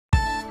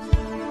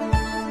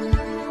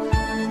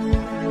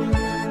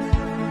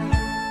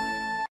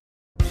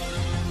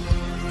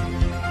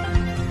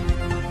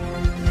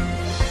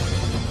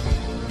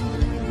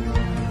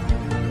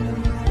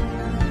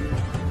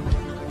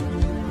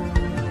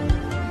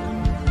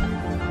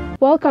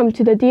Welcome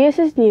to the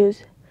DSS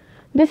News.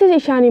 This is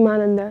Ishani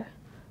Manandar.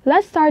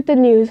 Let's start the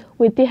news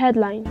with the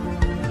headline.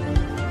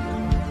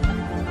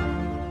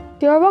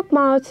 Diorwak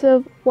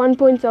Mahotsav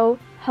 1.0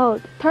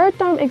 held. Third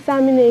term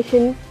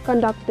examination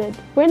conducted.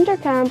 Winter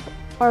camp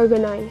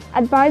organized.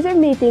 Advisor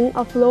meeting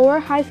of lower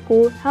high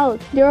school held.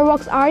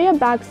 Diorwak's Arya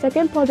bagged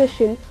second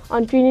position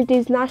on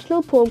Trinity's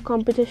national poem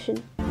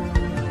competition.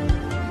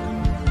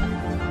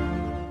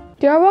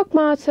 Diorwak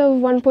Mahotsav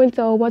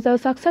 1.0 was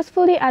held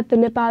successfully at the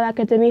Nepal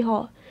Academy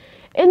Hall.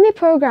 In the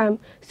program,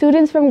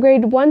 students from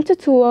grade 1 to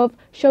 12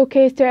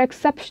 showcased their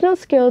exceptional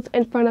skills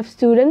in front of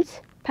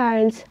students,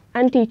 parents,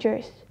 and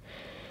teachers.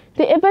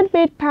 The event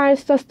made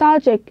parents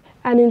nostalgic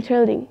and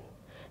enthralling.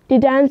 The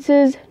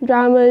dances,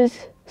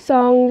 dramas,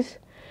 songs,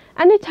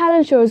 and the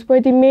talent shows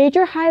were the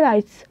major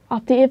highlights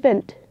of the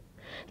event.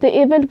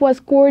 The event was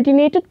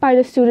coordinated by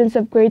the students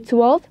of grade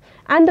 12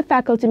 and the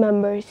faculty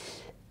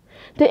members.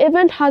 The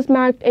event has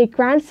marked a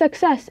grand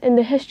success in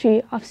the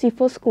history of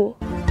CIFO School.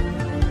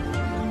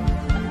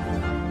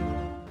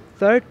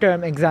 Third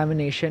term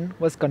examination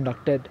was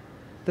conducted.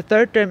 The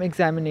third term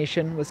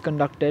examination was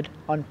conducted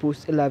on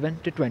Poush 11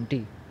 to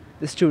 20.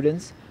 The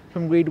students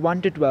from grade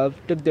 1 to 12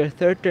 took their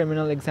third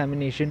terminal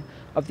examination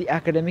of the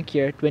academic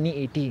year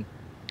 2018.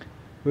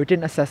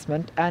 Written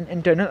assessment and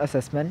internal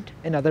assessment,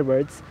 in other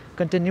words,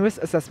 continuous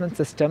assessment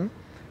system,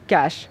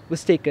 CASH,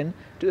 was taken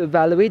to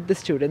evaluate the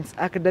students'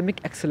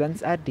 academic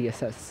excellence at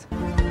DSS.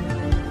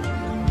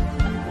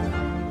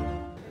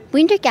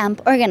 Winter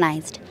camp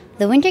organized.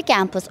 The winter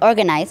camp was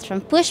organized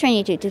from Poush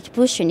 22 to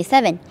Poush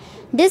 27.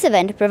 This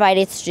event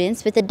provided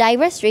students with a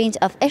diverse range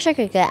of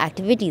extracurricular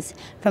activities,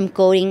 from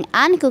coding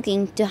and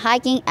cooking to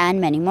hiking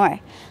and many more.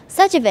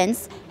 Such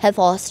events help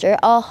foster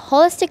a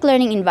holistic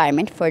learning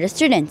environment for the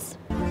students.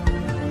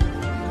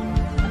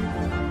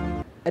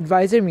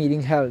 Advisor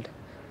meeting held.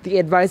 The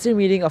advisor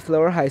meeting of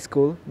lower high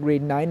school,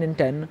 grade 9 and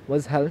 10,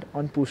 was held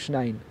on Poush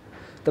 9.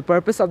 The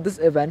purpose of this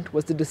event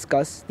was to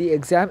discuss the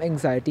exam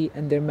anxiety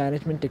and their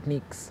management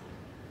techniques.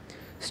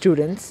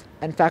 Students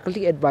and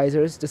faculty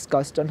advisors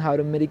discussed on how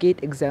to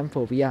mitigate exam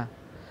phobia.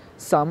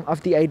 Some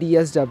of the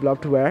ideas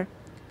developed were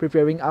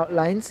preparing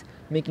outlines,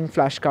 making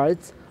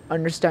flashcards,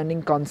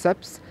 understanding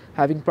concepts,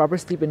 having proper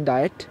sleep and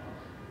diet,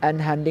 and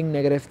handling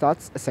negative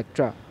thoughts,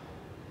 etc.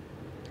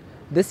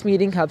 This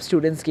meeting helped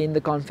students gain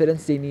the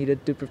confidence they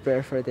needed to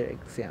prepare for their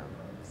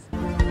exams.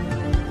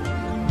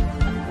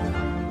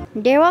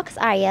 Diorwak's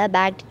Arya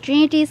bagged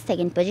Trinity's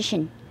second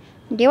position.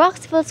 Diorwak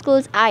CIFO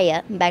School's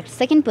Arya bagged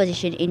second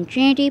position in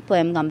Trinity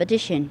Poem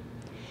Competition.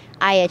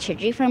 Arya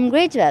Chetri from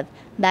grade 12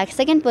 bagged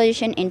second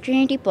position in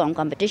Trinity Poem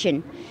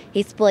Competition.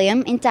 His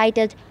poem,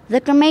 entitled The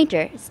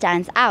Cremator,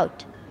 stands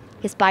out.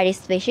 His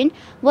participation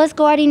was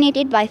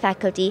coordinated by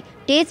faculty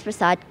Tej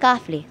Prasad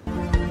Kafle.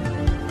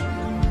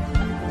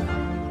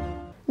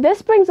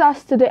 This brings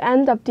us to the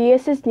end of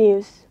DSS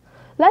News.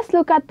 Let's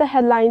look at the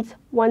headlines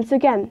once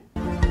again.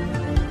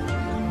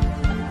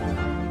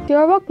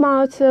 Diorwak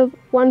Mahotsav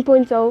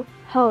 1.0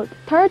 held.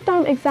 Third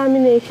term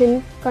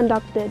examination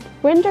conducted.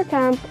 Winter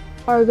camp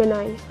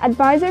organized.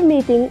 Advisor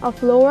meeting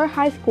of lower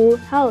high school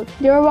held.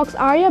 Diorwak's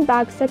Arya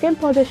bagged second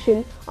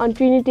position on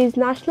Trinity's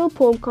national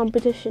poem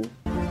competition.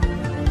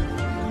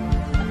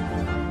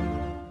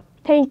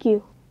 Thank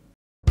you.